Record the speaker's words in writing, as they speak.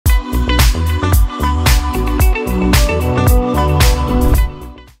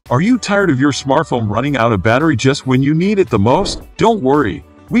Are you tired of your smartphone running out of battery just when you need it the most? Don't worry,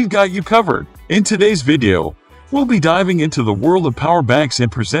 we've got you covered. In today's video, we'll be diving into the world of power banks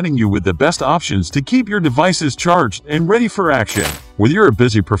and presenting you with the best options to keep your devices charged and ready for action. Whether you're a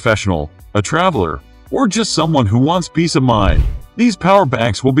busy professional, a traveler, or just someone who wants peace of mind, these power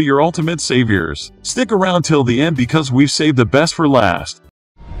banks will be your ultimate saviors. Stick around till the end because we've saved the best for last.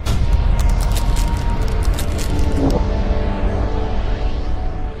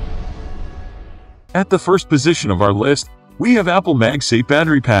 At the first position of our list, we have Apple MagSafe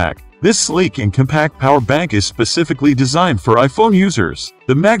Battery Pack. This sleek and compact power bank is specifically designed for iPhone users.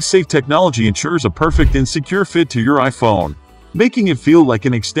 The MagSafe technology ensures a perfect and secure fit to your iPhone, making it feel like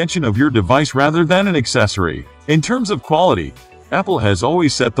an extension of your device rather than an accessory. In terms of quality, Apple has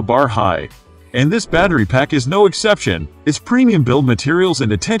always set the bar high, and this battery pack is no exception. Its premium build materials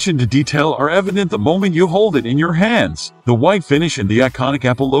and attention to detail are evident the moment you hold it in your hands. The white finish and the iconic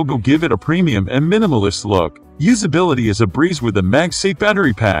Apple logo give it a premium and minimalist look. Usability is a breeze with the MagSafe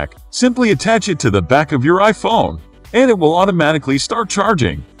battery pack. Simply attach it to the back of your iPhone, and it will automatically start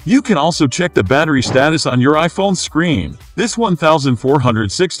charging. You can also check the battery status on your iPhone screen. This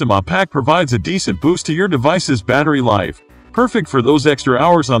 1460 mAh pack provides a decent boost to your device's battery life, perfect for those extra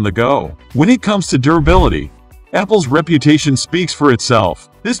hours on the go. When it comes to durability, Apple's reputation speaks for itself.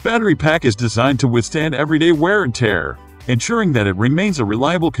 This battery pack is designed to withstand everyday wear and tear, ensuring that it remains a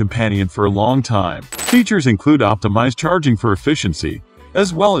reliable companion for a long time. Features include optimized charging for efficiency,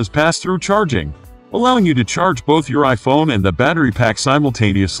 as well as pass-through charging, allowing you to charge both your iPhone and the battery pack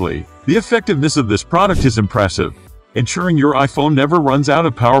simultaneously. The effectiveness of this product is impressive, ensuring your iPhone never runs out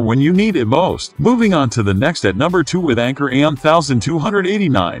of power when you need it most. Moving on to the next at number 2 with Anker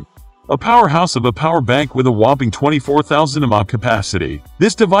AM1289. A powerhouse of a power bank with a whopping 24,000 mAh capacity.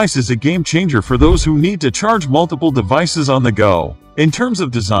 This device is a game changer for those who need to charge multiple devices on the go. In terms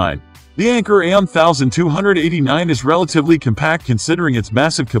of design, the Anker AM1289 is relatively compact considering its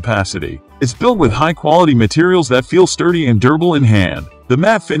massive capacity. It's built with high-quality materials that feel sturdy and durable in hand. The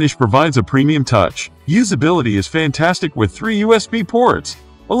matte finish provides a premium touch. Usability is fantastic with 3 USB ports,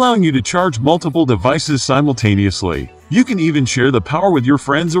 allowing you to charge multiple devices simultaneously. You can even share the power with your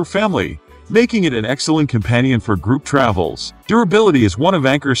friends or family, making it an excellent companion for group travels. Durability is one of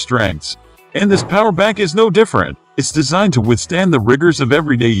Anker's strengths, and this power bank is no different. It's designed to withstand the rigors of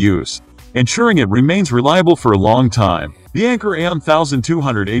everyday use, ensuring it remains reliable for a long time. The Anker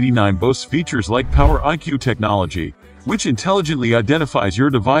AM1289 boasts features like Power IQ technology, which intelligently identifies your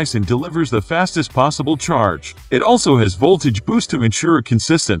device and delivers the fastest possible charge. It also has voltage boost to ensure a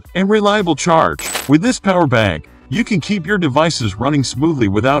consistent and reliable charge. With this power bank, you can keep your devices running smoothly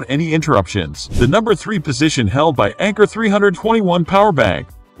without any interruptions. The number 3 position held by Anker 321 Power Bank.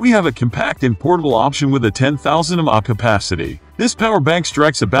 We have a compact and portable option with a 10,000 mAh capacity. This power bank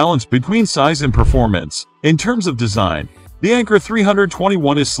strikes a balance between size and performance. In terms of design, the Anker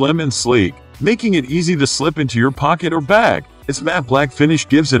 321 is slim and sleek, making it easy to slip into your pocket or bag. Its matte black finish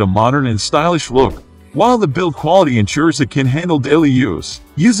gives it a modern and stylish look, while the build quality ensures it can handle daily use.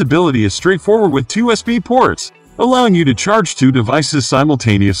 Usability is straightforward with 2 USB ports, allowing you to charge 2 devices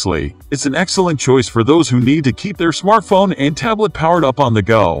simultaneously. It's an excellent choice for those who need to keep their smartphone and tablet powered up on the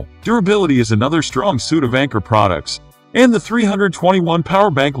go. Durability is another strong suit of Anker products, and the 321 Power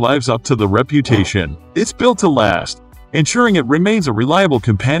Bank lives up to the reputation. It's built to last, ensuring it remains a reliable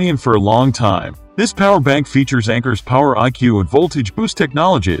companion for a long time. This power bank features Anker's Power IQ and voltage boost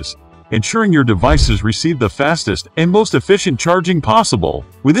technologies, ensuring your devices receive the fastest and most efficient charging possible.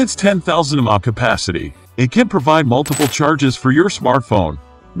 With its 10,000 mAh capacity, it can provide multiple charges for your smartphone,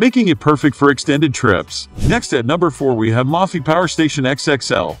 making it perfect for extended trips. Next at number 4 we have mophie Powerstation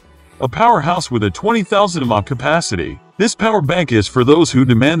XXL, a powerhouse with a 20,000 mAh capacity. This power bank is for those who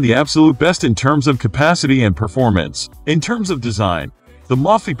demand the absolute best in terms of capacity and performance. In terms of design, the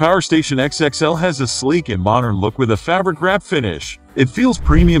mophie Powerstation XXL has a sleek and modern look with a fabric wrap finish. It feels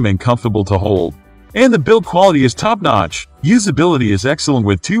premium and comfortable to hold, and the build quality is top-notch. Usability is excellent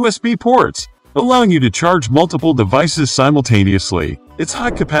with 2 USB ports, allowing you to charge multiple devices simultaneously. Its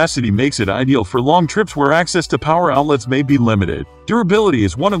high capacity makes it ideal for long trips where access to power outlets may be limited. Durability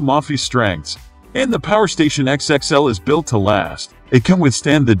is one of mophie's strengths, and the Powerstation XXL is built to last. It can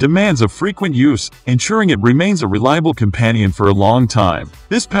withstand the demands of frequent use, ensuring it remains a reliable companion for a long time.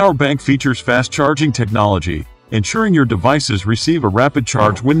 This power bank features fast charging technology, ensuring your devices receive a rapid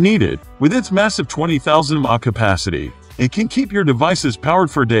charge when needed. With its massive 20,000 mAh capacity, it can keep your devices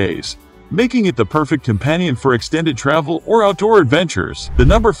powered for days, making it the perfect companion for extended travel or outdoor adventures. The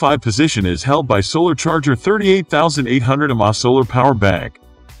number 5 position is held by Solar Charger 38,800 mAh Solar Power Bank.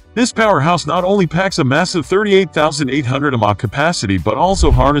 This powerhouse not only packs a massive 38,800 mAh capacity but also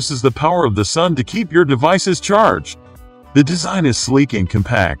harnesses the power of the sun to keep your devices charged. The design is sleek and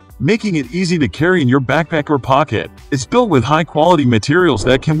compact, making it easy to carry in your backpack or pocket. It's built with high-quality materials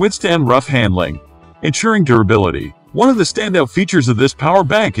that can withstand rough handling, ensuring durability. One of the standout features of this power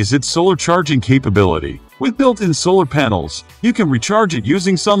bank is its solar charging capability. With built-in solar panels, you can recharge it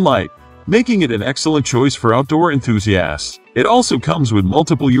using sunlight, making it an excellent choice for outdoor enthusiasts. It also comes with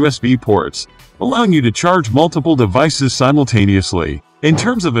multiple USB ports, allowing you to charge multiple devices simultaneously. In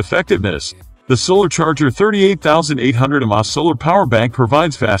terms of effectiveness, the Solar Charger 38,800 mAh solar power bank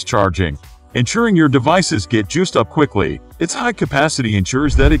provides fast charging, ensuring your devices get juiced up quickly. Its high capacity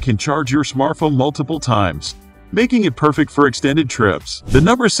ensures that it can charge your smartphone multiple times, making it perfect for extended trips. The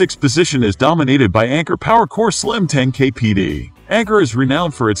number 6 position is dominated by Anker PowerCore Slim 10K PD. Anker is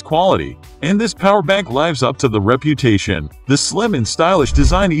renowned for its quality, and this power bank lives up to the reputation. The slim and stylish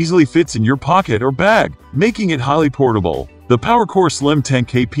design easily fits in your pocket or bag, making it highly portable. The PowerCore Slim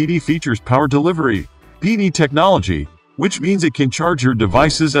 10K PD features power delivery PD technology, which means it can charge your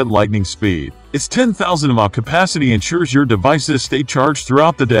devices at lightning speed. Its 10,000 mAh capacity ensures your devices stay charged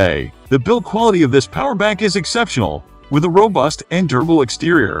throughout the day. The build quality of this power bank is exceptional. With a robust and durable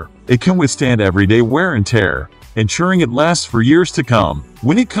exterior, it can withstand everyday wear and tear, ensuring it lasts for years to come.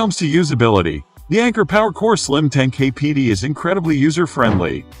 When it comes to usability, the Anker PowerCore Slim 10K PD is incredibly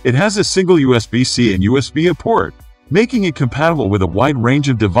user-friendly. It has a single USB-C and USB-A port, making it compatible with a wide range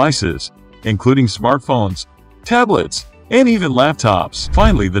of devices, including smartphones, tablets, and even laptops.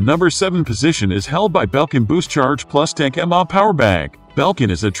 Finally, the number 7 position is held by Belkin BoostCharge Plus 10 mAh Power Bank. Belkin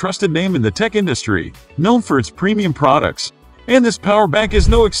is a trusted name in the tech industry, known for its premium products, and this power bank is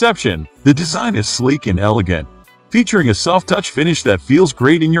no exception. The design is sleek and elegant, featuring a soft touch finish that feels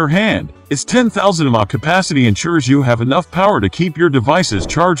great in your hand. Its 10,000 mAh capacity ensures you have enough power to keep your devices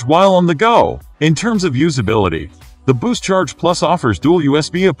charged while on the go. In terms of usability, the BoostCharge Plus offers dual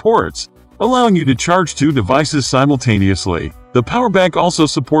USB-A ports, allowing you to charge 2 devices simultaneously. The power bank also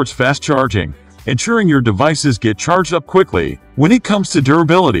supports fast charging, ensuring your devices get charged up quickly. When it comes to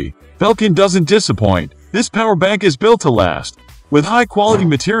durability, Belkin doesn't disappoint. This power bank is built to last, with high-quality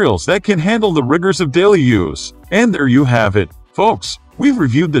materials that can handle the rigors of daily use. And there you have it, folks. We've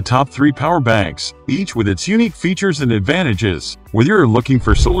reviewed the top 3 power banks, each with its unique features and advantages. Whether you're looking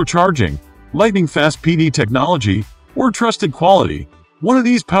for solar charging, lightning-fast PD technology, or trusted quality, one of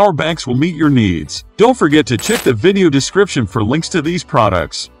these power banks will meet your needs. Don't forget to check the video description for links to these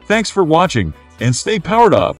products. Thanks for watching, and stay powered up.